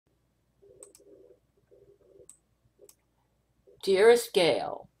Dearest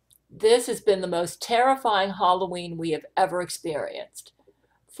Gail, this has been the most terrifying Halloween we have ever experienced.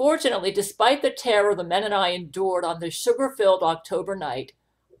 Fortunately, despite the terror the men and I endured on this sugar-filled October night,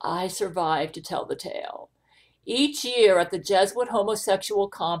 I survived to tell the tale. Each year at the Jesuit homosexual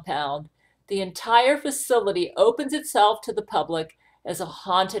compound, the entire facility opens itself to the public as a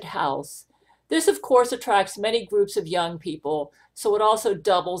haunted house. This, of course, attracts many groups of young people, so it also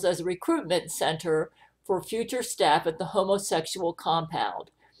doubles as a recruitment center for future staff at the homosexual compound.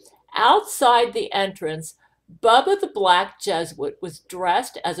 Outside the entrance, Bubba the Black Jesuit was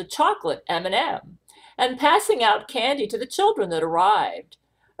dressed as a chocolate M&M and passing out candy to the children that arrived.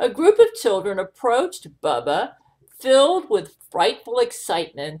 A group of children approached Bubba, filled with frightful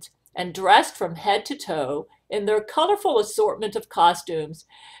excitement and dressed from head to toe in their colorful assortment of costumes.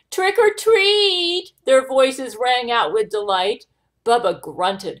 "Trick or treat!" their voices rang out with delight. Bubba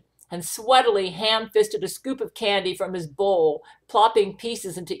grunted and sweatily ham-fisted a scoop of candy from his bowl, plopping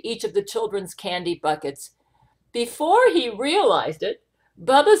pieces into each of the children's candy buckets. Before he realized it,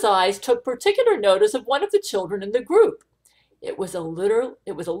 Bubba's eyes took particular notice of one of the children in the group. It was a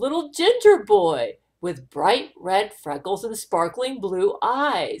little ginger boy with bright red freckles and sparkling blue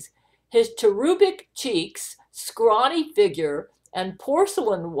eyes. His cherubic cheeks, scrawny figure, and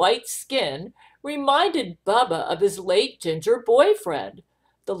porcelain white skin reminded Bubba of his late ginger boyfriend.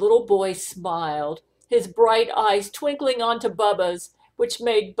 The little boy smiled, his bright eyes twinkling onto Bubba's, which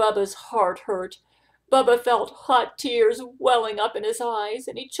made Bubba's heart hurt. Bubba felt hot tears welling up in his eyes,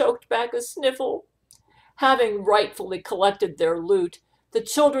 and he choked back a sniffle. Having rightfully collected their loot, the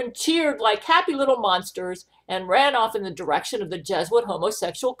children cheered like happy little monsters and ran off in the direction of the Jesuit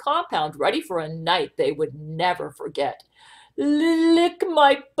homosexual compound, ready for a night they would never forget. "Lick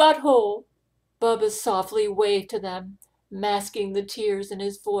my butthole," Bubba softly waved to them, masking the tears in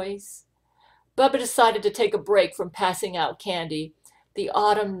his voice. Bubba decided to take a break from passing out candy. The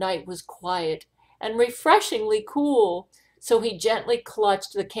autumn night was quiet and refreshingly cool, so he gently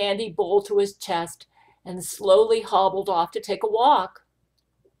clutched the candy bowl to his chest and slowly hobbled off to take a walk.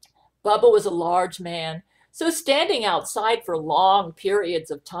 Bubba was a large man, so standing outside for long periods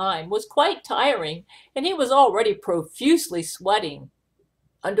of time was quite tiring, and he was already profusely sweating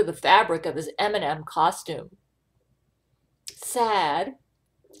under the fabric of his M&M costume. Sad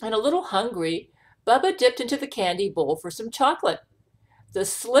and a little hungry, Bubba dipped into the candy bowl for some chocolate. The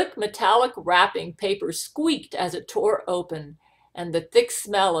slick metallic wrapping paper squeaked as it tore open, and the thick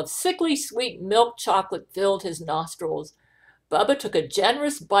smell of sickly sweet milk chocolate filled his nostrils. Bubba took a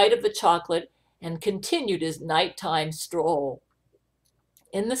generous bite of the chocolate and continued his nighttime stroll.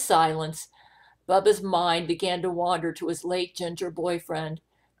 In the silence, Bubba's mind began to wander to his late ginger boyfriend.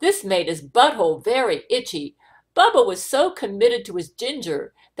 This made his butthole very itchy. Bubba was so committed to his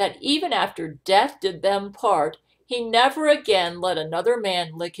ginger that even after death did them part, he never again let another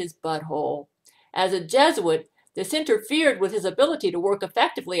man lick his butthole. As a Jesuit, this interfered with his ability to work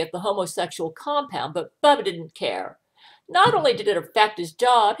effectively at the homosexual compound, but Bubba didn't care. Not only did it affect his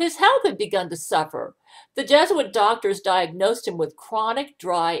job, his health had begun to suffer. The Jesuit doctors diagnosed him with chronic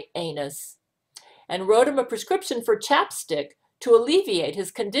dry anus and wrote him a prescription for chapstick to alleviate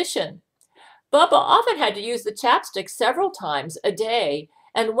his condition. Bubba often had to use the chapstick several times a day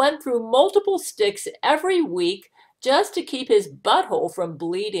and went through multiple sticks every week just to keep his butthole from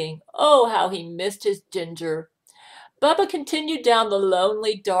bleeding. Oh, how he missed his ginger. Bubba continued down the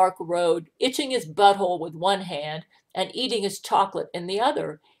lonely, dark road, itching his butthole with one hand and eating his chocolate in the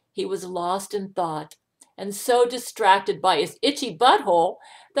other. He was lost in thought and so distracted by his itchy butthole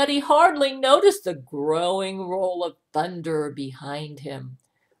that he hardly noticed the growing roll of thunder behind him.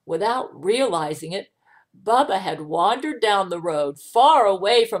 Without realizing it, Bubba had wandered down the road far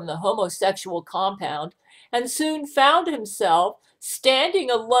away from the homosexual compound and soon found himself standing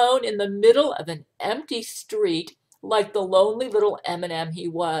alone in the middle of an empty street like the lonely little M&M he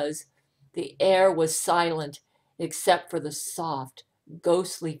was. The air was silent except for the soft,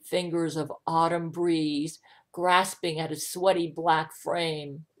 ghostly fingers of autumn breeze grasping at his sweaty black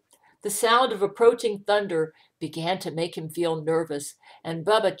frame. The sound of approaching thunder began to make him feel nervous, and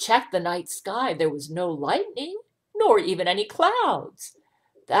Bubba checked the night sky. There was no lightning, nor even any clouds.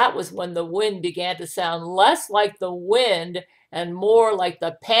 That was when the wind began to sound less like the wind and more like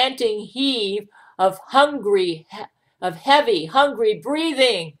the panting heave of heavy, hungry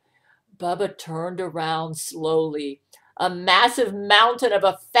breathing. Bubba turned around slowly. A massive mountain of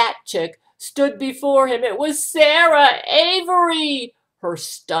a fat chick stood before him. It was Sarah Avery. Her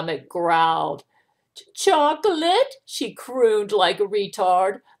stomach growled. "Chocolate?" she crooned like a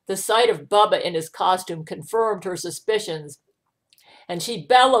retard. The sight of Bubba in his costume confirmed her suspicions, and she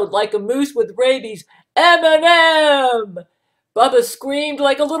bellowed like a moose with rabies, "M&M!" Bubba screamed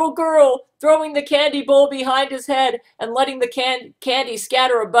like a little girl, throwing the candy bowl behind his head and letting the candy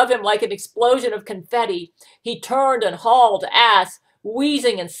scatter above him like an explosion of confetti. He turned and hauled ass,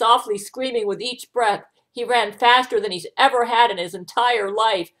 wheezing and softly screaming with each breath. He ran faster than he's ever had in his entire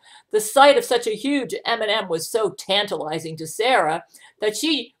life. The sight of such a huge M&M was so tantalizing to Sarah that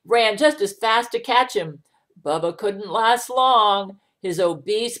she ran just as fast to catch him. Bubba couldn't last long. His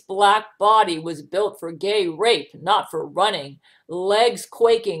obese black body was built for gay rape, not for running. Legs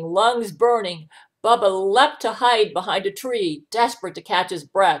quaking, lungs burning, Bubba leapt to hide behind a tree, desperate to catch his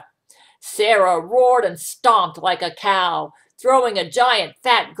breath. Sarah roared and stomped like a cow, throwing a giant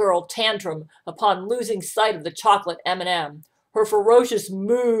fat girl tantrum upon losing sight of the chocolate M&M. Her ferocious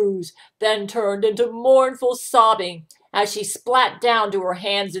moos then turned into mournful sobbing as she splat down to her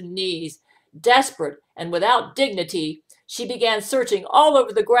hands and knees. Desperate and without dignity, she began searching all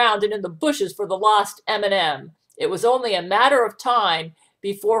over the ground and in the bushes for the lost M&M. It was only a matter of time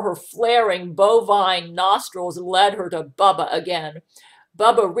before her flaring bovine nostrils led her to Bubba again.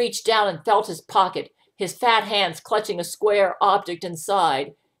 Bubba reached down and felt his pocket, his fat hands clutching a square object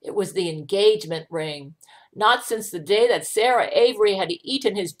inside. It was the engagement ring. Not since the day that Sarah Avery had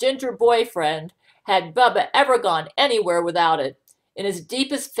eaten his ginger boyfriend had Bubba ever gone anywhere without it. In his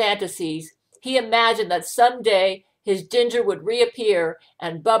deepest fantasies, he imagined that someday his ginger would reappear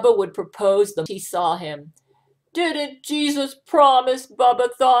and Bubba would propose the moment he saw him. Didn't Jesus promise,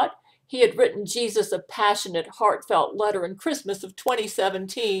 Bubba thought. He had written Jesus a passionate, heartfelt letter in Christmas of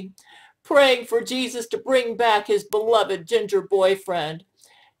 2017, praying for Jesus to bring back his beloved ginger boyfriend.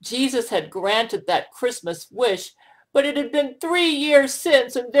 Jesus had granted that Christmas wish, but it had been 3 years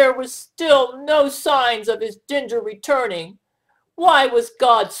since and there was still no signs of his ginger returning. Why was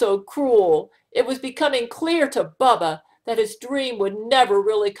God so cruel? It was becoming clear to Bubba that his dream would never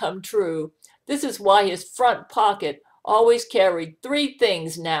really come true. This is why his front pocket always carried 3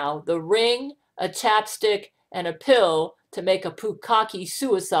 things now: the ring, a chapstick, and a pill to make a Pukaki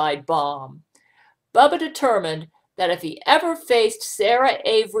suicide bomb. Bubba determined that if he ever faced Sarah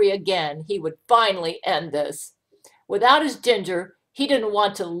Avery again, he would finally end this. Without his ginger, he didn't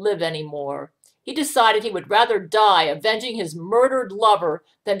want to live anymore. He decided he would rather die avenging his murdered lover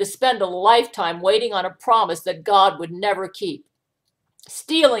than to spend a lifetime waiting on a promise that God would never keep.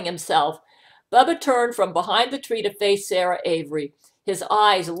 Steeling himself, Bubba turned from behind the tree to face Sarah Avery, his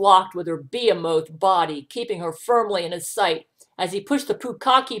eyes locked with her behemoth body, keeping her firmly in his sight as he pushed the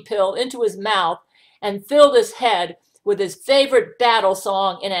Pukaki pill into his mouth and filled his head with his favorite battle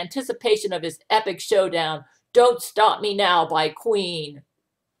song in anticipation of his epic showdown, Don't Stop Me Now by Queen.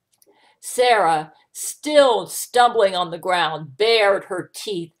 Sarah, still stumbling on the ground, bared her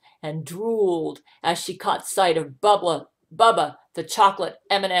teeth and drooled as she caught sight of Bubba, the chocolate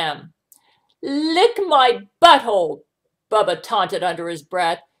M&M. Lick my butthole, Bubba taunted under his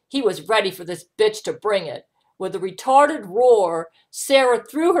breath. He was ready for this bitch to bring it. With a retarded roar, Sarah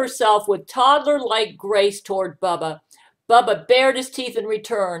threw herself with toddler-like grace toward Bubba. Bubba bared his teeth in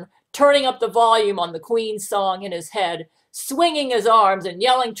return, turning up the volume on the Queen's song in his head, swinging his arms and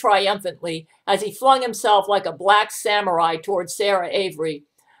yelling triumphantly as he flung himself like a black samurai toward Sarah Avery.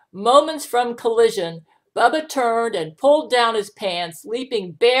 Moments from collision, Bubba turned and pulled down his pants,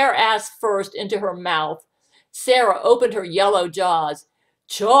 leaping bare ass first into her mouth. Sarah opened her yellow jaws.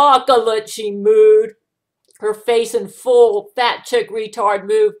 Chocolate, she mooed, her face in full fat chick retard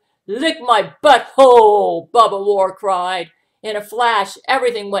move. Lick my butthole, Bubba war cried. In a flash,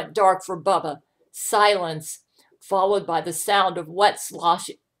 everything went dark for Bubba. Silence, followed by the sound of wet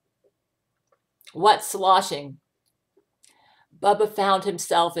sloshing. Bubba found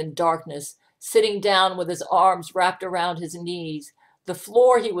himself in darkness, sitting down with his arms wrapped around his knees. The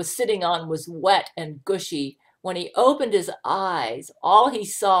floor he was sitting on was wet and gushy. When he opened his eyes, all he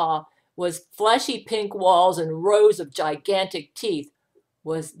saw was fleshy pink walls and rows of gigantic teeth.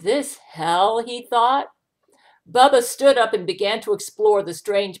 Was this hell, he thought? Bubba stood up and began to explore the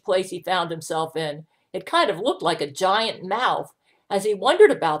strange place he found himself in. It kind of looked like a giant mouth. As he wondered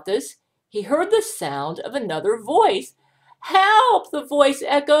about this, he heard the sound of another voice. Help, the voice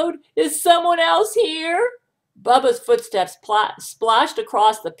echoed. Is someone else here? Bubba's footsteps splashed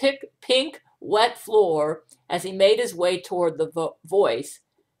across the pink, wet floor as he made his way toward the voice.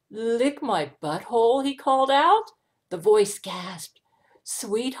 Lick my butthole, he called out. The voice gasped.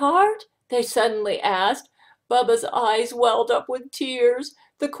 Sweetheart? They suddenly asked. Bubba's eyes welled up with tears.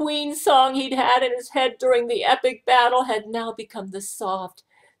 The Queen's song he'd had in his head during the epic battle had now become the soft,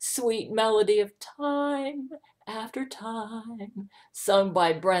 sweet melody of Time After Time, sung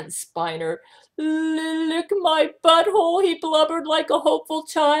by Brent Spiner. Lick my butthole, he blubbered like a hopeful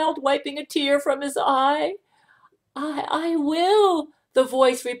child, wiping a tear from his eye. I will, the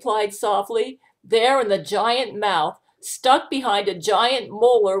voice replied softly. There in the giant mouth, stuck behind a giant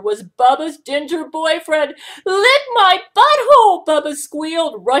molar, was Bubba's ginger boyfriend. Lick my butthole, Bubba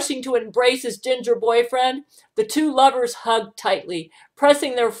squealed, rushing to embrace his ginger boyfriend. The two lovers hugged tightly,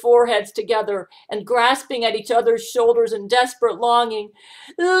 pressing their foreheads together and grasping at each other's shoulders in desperate longing.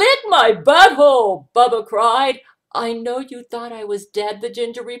 Lick my butthole, Bubba cried. I know you thought I was dead, the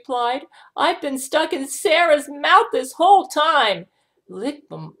ginger replied. I've been stuck in Sarah's mouth this whole time. Lick,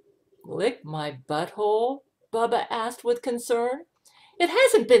 lick my butthole? Bubba asked with concern. It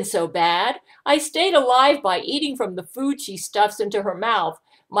hasn't been so bad. I stayed alive by eating from the food she stuffs into her mouth.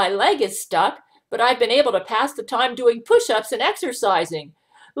 My leg is stuck, but I've been able to pass the time doing push-ups and exercising.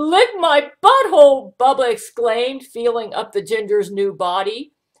 Lick my butthole, Bubba exclaimed, feeling up the ginger's new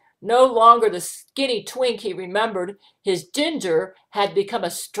body. No longer the skinny twink he remembered, his ginger had become a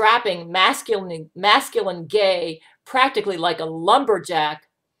strapping, masculine gay, practically like a lumberjack.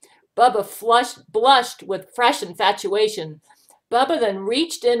 Bubba blushed with fresh infatuation. Bubba then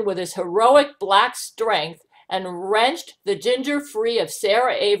reached in with his heroic black strength and wrenched the ginger free of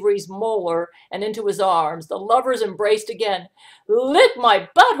Sarah Avery's molar and into his arms. The lovers embraced again. Lick my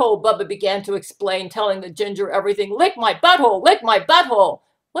butthole, Bubba began to explain, telling the ginger everything. Lick my butthole, lick my butthole.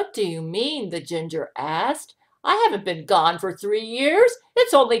 What do you mean? The ginger asked. I haven't been gone for 3 years.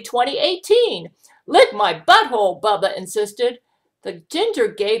 It's only 2018. Lick my butthole, Bubba insisted. The ginger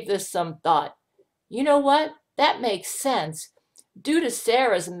gave this some thought. You know what? That makes sense. Due to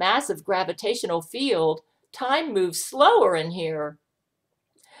Sarah's massive gravitational field, time moves slower in here.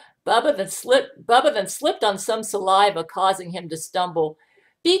 Bubba then slipped on some saliva, causing him to stumble.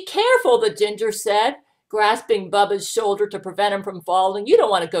 Be careful, the ginger said, grasping Bubba's shoulder to prevent him from falling. You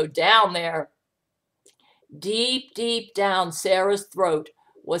don't want to go down there. Deep, deep down Sarah's throat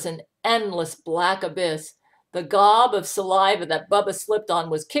was an endless black abyss. The gob of saliva that Bubba slipped on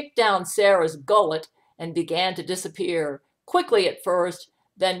was kicked down Sarah's gullet and began to disappear, quickly at first,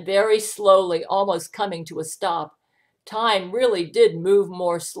 then very slowly, almost coming to a stop. Time really did move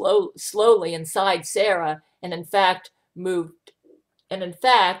more slowly inside Sarah, and in fact moved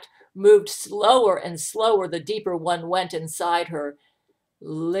slower and slower the deeper one went inside her.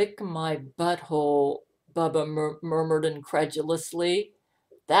 Lick my butthole, Bubba murmured incredulously.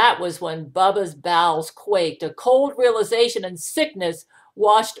 That was when Bubba's bowels quaked. A cold realization and sickness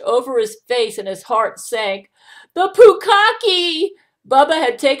washed over his face and his heart sank. The Pukaki! Bubba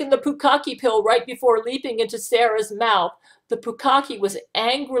had taken the Pukaki pill right before leaping into Sarah's mouth. The Pukaki was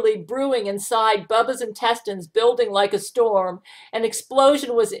angrily brewing inside Bubba's intestines, building like a storm. An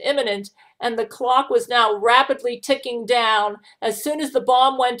explosion was imminent, and the clock was now rapidly ticking down. As soon as the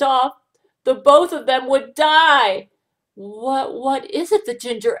bomb went off, the both of them would die. What is it? The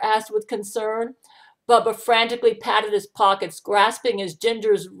ginger asked with concern. Bubba frantically patted his pockets, grasping his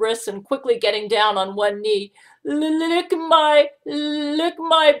ginger's wrists and quickly getting down on one knee. Lick my,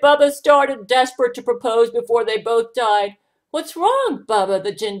 Bubba started, desperate to propose before they both died. What's wrong, Bubba?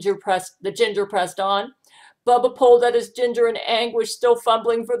 The ginger pressed on. Bubba pulled at his ginger in anguish, still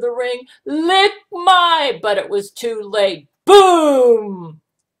fumbling for the ring. Lick my, but it was too late. Boom!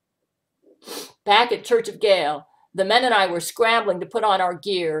 Back at Church of Gail, the men and I were scrambling to put on our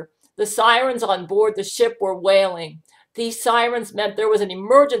gear. The sirens on board the ship were wailing. These sirens meant there was an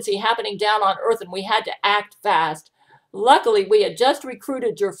emergency happening down on Earth and we had to act fast. Luckily, we had just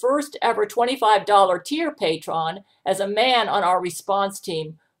recruited your first ever $25 tier patron as a man on our response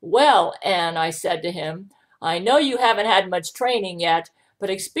team. Well, Ann, I said to him, I know you haven't had much training yet, but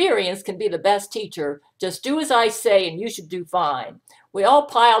experience can be the best teacher. Just do as I say and you should do fine. We all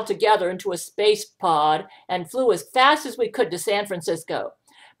piled together into a space pod and flew as fast as we could to San Francisco.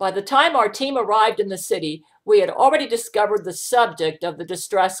 By the time our team arrived in the city, we had already discovered the subject of the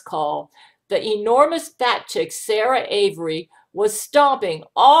distress call. The enormous fat chick, Sarah Avery, was stomping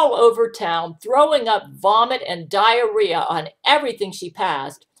all over town, throwing up vomit and diarrhea on everything she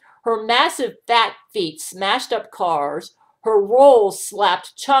passed. Her massive fat feet smashed up cars, her rolls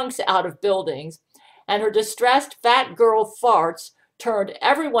slapped chunks out of buildings, and her distressed fat girl farts turned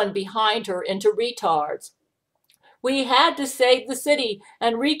everyone behind her into retards. We had to save the city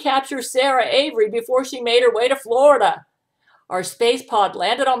and recapture Sarah Avery before she made her way to Florida. Our space pod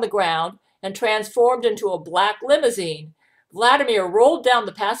landed on the ground and transformed into a black limousine. Vladimir rolled down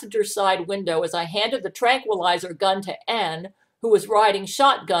the passenger side window as I handed the tranquilizer gun to N, who was riding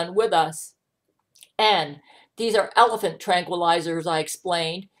shotgun with us. N, these are elephant tranquilizers, I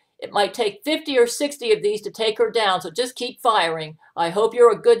explained. It might take 50 or 60 of these to take her down, so just keep firing. I hope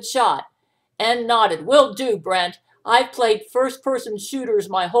you're a good shot. N nodded. Will do, Brent. I've played first-person shooters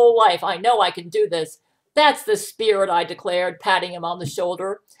my whole life. I know I can do this. That's the spirit, I declared, patting him on the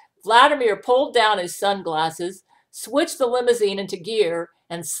shoulder. Vladimir pulled down his sunglasses, switched the limousine into gear,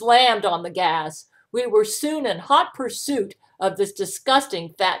 and slammed on the gas. We were soon in hot pursuit of this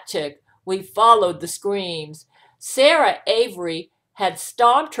disgusting fat chick. We followed the screams. Sarah Avery had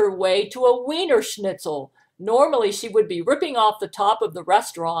stomped her way to a Wiener Schnitzel. Normally, she would be ripping off the top of the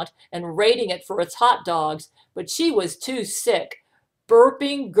restaurant and raiding it for its hot dogs, but she was too sick.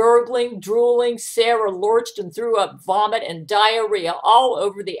 Burping, gurgling, drooling, Sarah lurched and threw up vomit and diarrhea all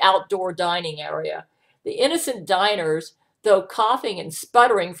over the outdoor dining area. The innocent diners, though coughing and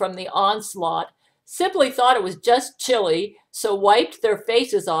sputtering from the onslaught, simply thought it was just chili, so wiped their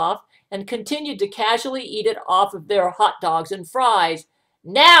faces off and continued to casually eat it off of their hot dogs and fries.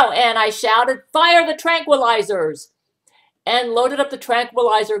 "Now, Anne," I shouted, "fire the tranquilizers!" Anne loaded up the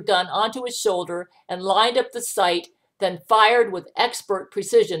tranquilizer gun onto his shoulder and lined up the sight, then fired with expert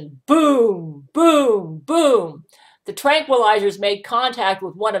precision. Boom, boom, boom. The tranquilizers made contact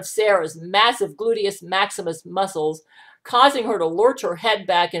with one of Sarah's massive gluteus maximus muscles, causing her to lurch her head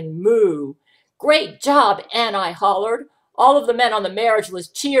back and moo. "Great job, Anne," I hollered. All of the men on the marriage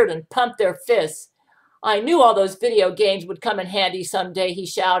list cheered and pumped their fists. "I knew all those video games would come in handy someday," he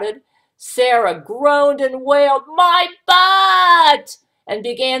shouted. Sarah groaned and wailed, "My butt!" and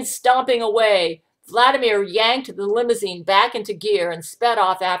began stomping away. Vladimir yanked the limousine back into gear and sped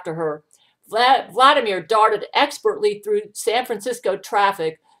off after her. Vladimir darted expertly through San Francisco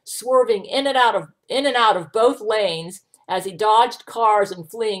traffic, swerving in and out of both lanes as he dodged cars and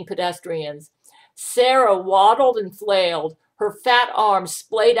fleeing pedestrians. Sarah waddled and flailed, her fat arms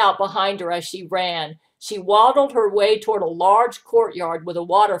splayed out behind her as she ran. She waddled her way toward a large courtyard with a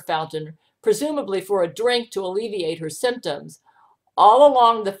water fountain, presumably for a drink to alleviate her symptoms. All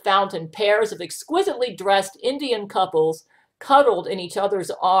along the fountain, pairs of exquisitely dressed Indian couples cuddled in each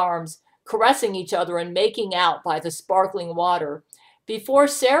other's arms, caressing each other and making out by the sparkling water. Before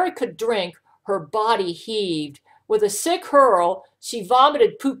Sarah could drink, her body heaved. With a sick hurl, she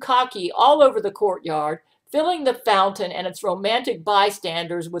vomited pukaki all over the courtyard, filling the fountain and its romantic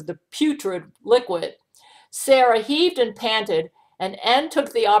bystanders with the putrid liquid. Sarah heaved and panted, and Anne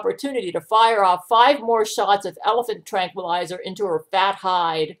took the opportunity to fire off 5 more shots of elephant tranquilizer into her fat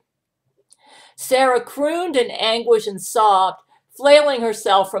hide. Sarah crooned in anguish and sobbed, flailing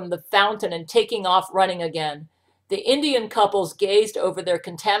herself from the fountain and taking off running again. The Indian couples gazed over their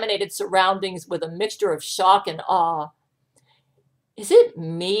contaminated surroundings with a mixture of shock and awe. "Is it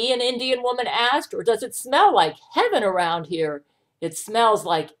me?" an Indian woman asked, "or does it smell like heaven around here?" "It smells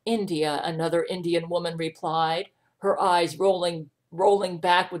like India," another Indian woman replied, her eyes rolling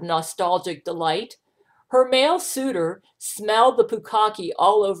back with nostalgic delight. Her male suitor smelled the pukaki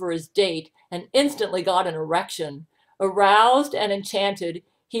all over his date and instantly got an erection. Aroused and enchanted,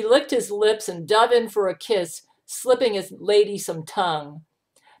 he licked his lips and dove in for a kiss, slipping his lady some tongue.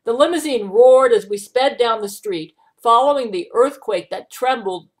 The limousine roared as we sped down the street, following the earthquake that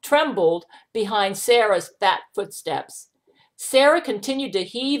trembled behind Sarah's fat footsteps. Sarah continued to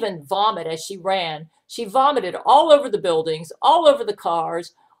heave and vomit as she ran. She vomited all over the buildings, all over the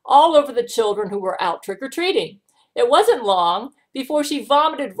cars, all over the children who were out trick-or-treating. It wasn't long before she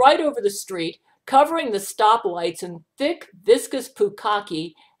vomited right over the street, covering the stoplights in thick, viscous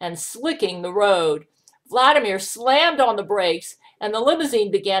pukaki and slicking the road. Vladimir slammed on the brakes, and the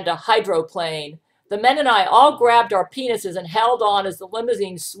limousine began to hydroplane. The men and I all grabbed our penises and held on as the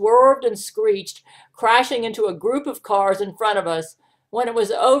limousine swerved and screeched, crashing into a group of cars in front of us. When it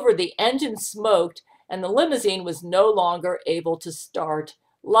was over, the engine smoked, and the limousine was no longer able to start.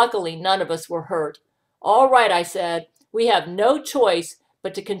 Luckily, none of us were hurt. "All right," I said, "we have no choice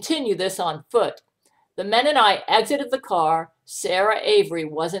but to continue this on foot." The men and I exited the car. Sarah Avery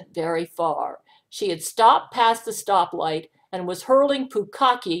wasn't very far. She had stopped past the stoplight and was hurling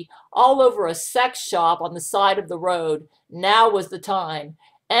pukaki all over a sex shop on the side of the road. Now was the time.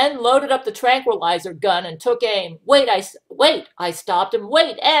 Anne loaded up the tranquilizer gun and took aim. Wait, I stopped him.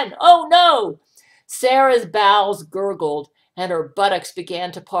 "Wait, Anne, oh no!" Sarah's bowels gurgled and her buttocks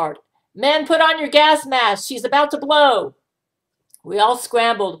began to part. "Men, put on your gas masks. She's about to blow." We all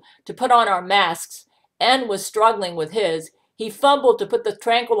scrambled to put on our masks. Anne was struggling with his. He fumbled to put the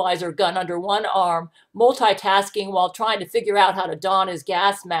tranquilizer gun under one arm, multitasking while trying to figure out how to don his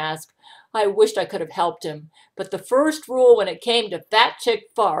gas mask. I wished I could have helped him. But the first rule when it came to fat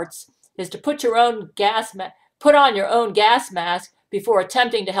chick farts is to put on your own gas mask before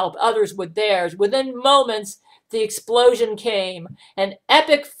attempting to help others with theirs. Within moments, the explosion came. An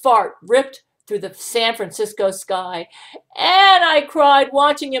epic fart ripped through the San Francisco sky. "And," I cried,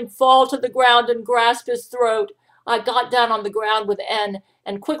 watching him fall to the ground and grasp his throat. I got down on the ground with N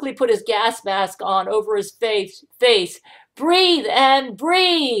and quickly put his gas mask on over his face. Breathe, N,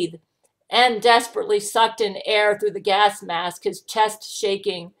 breathe! N desperately sucked in air through the gas mask, his chest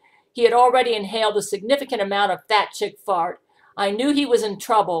shaking. He had already inhaled a significant amount of fat chick fart. I knew he was in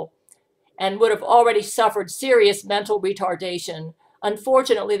trouble and would have already suffered serious mental retardation.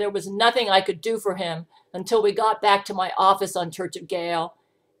 Unfortunately, there was nothing I could do for him until we got back to my office on Church of Gail.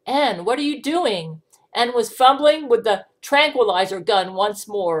 N, what are you doing? N was fumbling with the tranquilizer gun once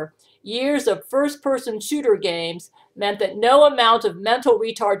more. Years of first-person shooter games meant that no amount of mental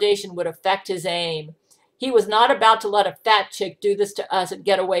retardation would affect his aim. He was not about to let a fat chick do this to us and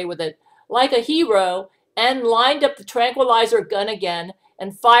get away with it. Like a hero, N lined up the tranquilizer gun again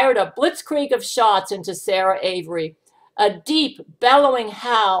and fired a blitzkrieg of shots into Sarah Avery. A deep, bellowing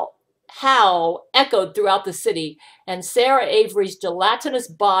howl echoed throughout the city, and Sarah Avery's gelatinous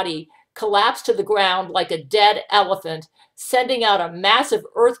body collapsed to the ground like a dead elephant, sending out a massive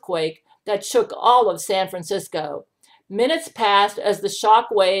earthquake that shook all of San Francisco. Minutes passed as the shock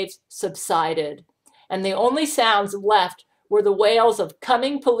waves subsided, and the only sounds left were the wails of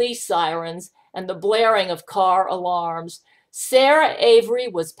coming police sirens and the blaring of car alarms. Sarah Avery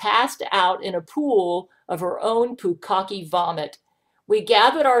was passed out in a pool of her own bukkake vomit. We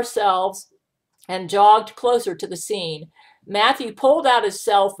gathered ourselves and jogged closer to the scene. Matthew pulled out his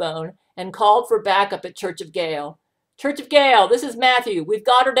cell phone and called for backup at Church of Gail. Church of Gail, this is Matthew. We've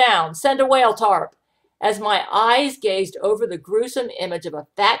got her down. Send a whale tarp. As my eyes gazed over the gruesome image of a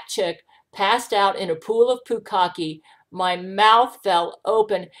fat chick passed out in a pool of bukkake, my mouth fell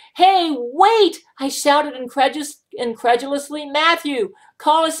open. Hey, wait! I shouted incredulously. Matthew,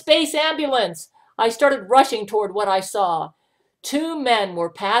 call a space ambulance. I started rushing toward what I saw. 2 men were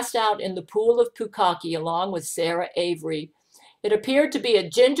passed out in the pool of bukkake along with Sarah Avery. It appeared to be a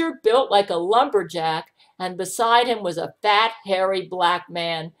ginger built like a lumberjack, and beside him was a fat, hairy black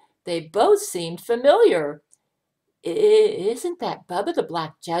man. They both seemed familiar. Isn't that Bubba the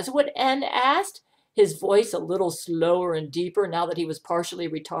Black Jesuit? N asked, his voice a little slower and deeper now that he was partially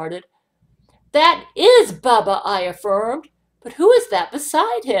retarded. That is Bubba, I affirmed. But who is that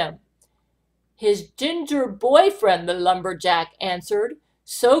beside him? His ginger boyfriend, the lumberjack answered.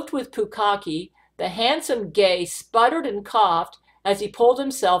 Soaked with bukkake, the handsome gay sputtered and coughed as he pulled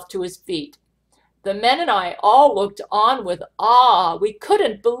himself to his feet. The men and I all looked on with awe. We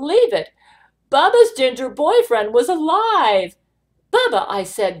couldn't believe it. Bubba's ginger boyfriend was alive. Bubba, I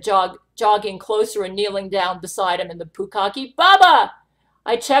said, jogging closer and kneeling down beside him in the bukkake. Bubba!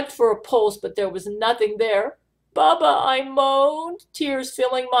 I checked for a pulse, but there was nothing there. Bubba, I moaned, tears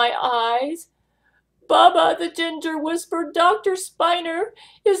filling my eyes. Bubba, the ginger whispered. Dr. Spiner,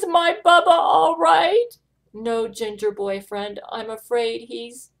 is my Bubba all right? No, ginger boyfriend, I'm afraid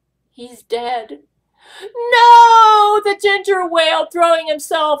he's dead. No! The ginger wailed, throwing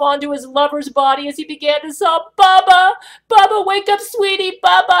himself onto his lover's body as he began to sob. Bubba! Bubba, wake up, sweetie!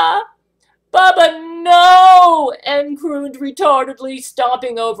 Bubba! Bubba, no! N crooned retardedly,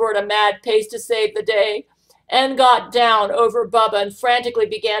 stomping over at a mad pace to save the day. N got down over Bubba and frantically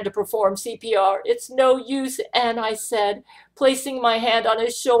began to perform CPR. It's no use, N, I said, placing my hand on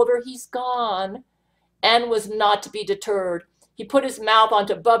his shoulder. He's gone. N was not to be deterred. He put his mouth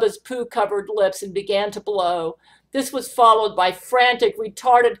onto Bubba's poo-covered lips and began to blow. This was followed by frantic,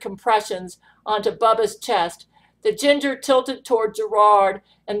 retarded compressions onto Bubba's chest. The ginger tilted toward Gerard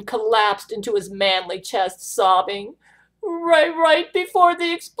and collapsed into his manly chest, sobbing. Right before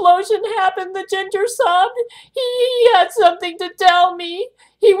the explosion happened, the ginger sobbed. He had something to tell me.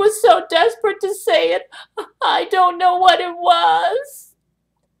 He was so desperate to say it. I don't know what it was.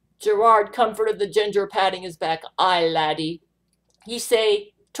 Gerard comforted the ginger, patting his back. Aye, laddie. Ye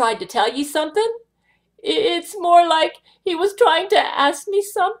say, tried to tell ye something? It's more like he was trying to ask me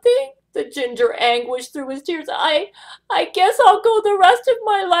something. The ginger anguished through his tears. I guess I'll go the rest of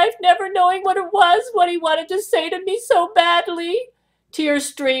my life never knowing what it was, what he wanted to say to me so badly. Tears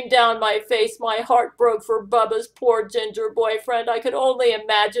streamed down my face. My heart broke for Bubba's poor ginger boyfriend. I could only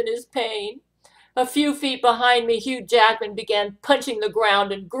imagine his pain. A few feet behind me, Hugh Jackman began punching the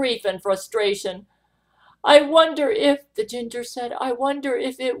ground in grief and frustration. I wonder if, the ginger said, I wonder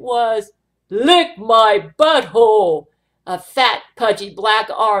if it was. Lick my butthole! A fat, pudgy black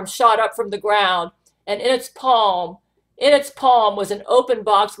arm shot up from the ground, and in its palm was an open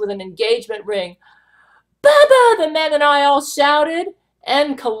box with an engagement ring. Bubba! The men and I all shouted.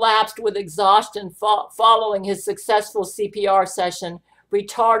 N collapsed with exhaustion following his successful CPR session,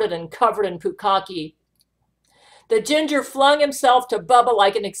 retarded and covered in bukkake. The ginger flung himself to Bubba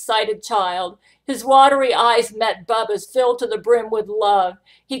like an excited child. His watery eyes met Bubba's, filled to the brim with love.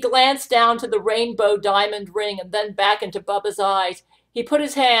 He glanced down to the rainbow diamond ring and then back into Bubba's eyes. He put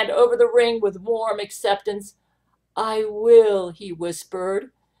his hand over the ring with warm acceptance. "I will," he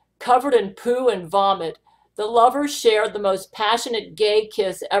whispered. Covered in poo and vomit, the lovers shared the most passionate gay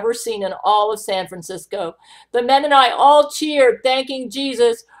kiss ever seen in all of San Francisco. The men and I all cheered, thanking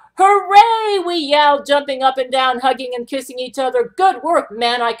Jesus. "Hooray!" we yelled, jumping up and down, hugging and kissing each other. "Good work,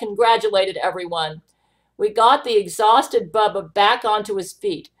 men," I congratulated everyone. We got the exhausted Bubba back onto his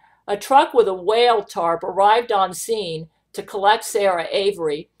feet. A truck with a whale tarp arrived on scene to collect Sarah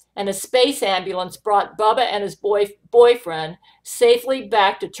Avery, and a space ambulance brought Bubba and his boyfriend safely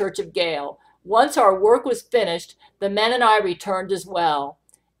back to Church of Gail. Once our work was finished, the men and I returned as well.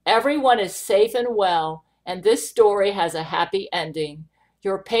 Everyone is safe and well, and this story has a happy ending.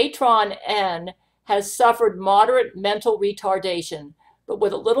 Your patron N has suffered moderate mental retardation, but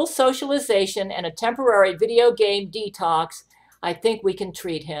with a little socialization and a temporary video game detox, I think we can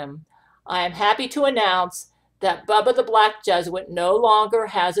treat him. I am happy to announce that Bubba the Black Jesuit no longer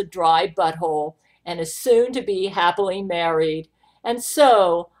has a dry butthole and is soon to be happily married. And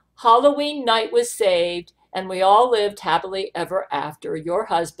so, Halloween night was saved, and we all lived happily ever after. Your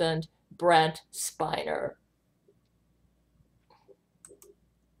husband, Brent Spiner.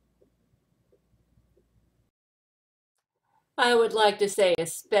 I would like to say a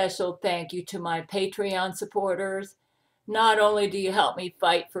special thank you to my Patreon supporters. Not only do you help me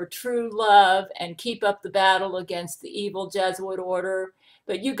fight for true love and keep up the battle against the evil Jesuit order,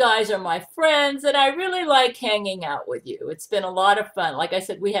 but you guys are my friends and I really like hanging out with you. It's been a lot of fun. Like I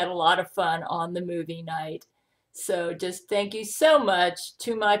said, we had a lot of fun on the movie night. So just thank you so much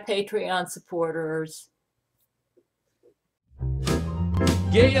to my Patreon supporters.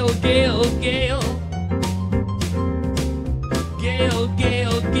 Gail, Gail, Gail. Gail,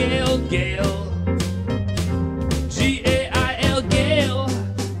 Gail, Gail, Gail.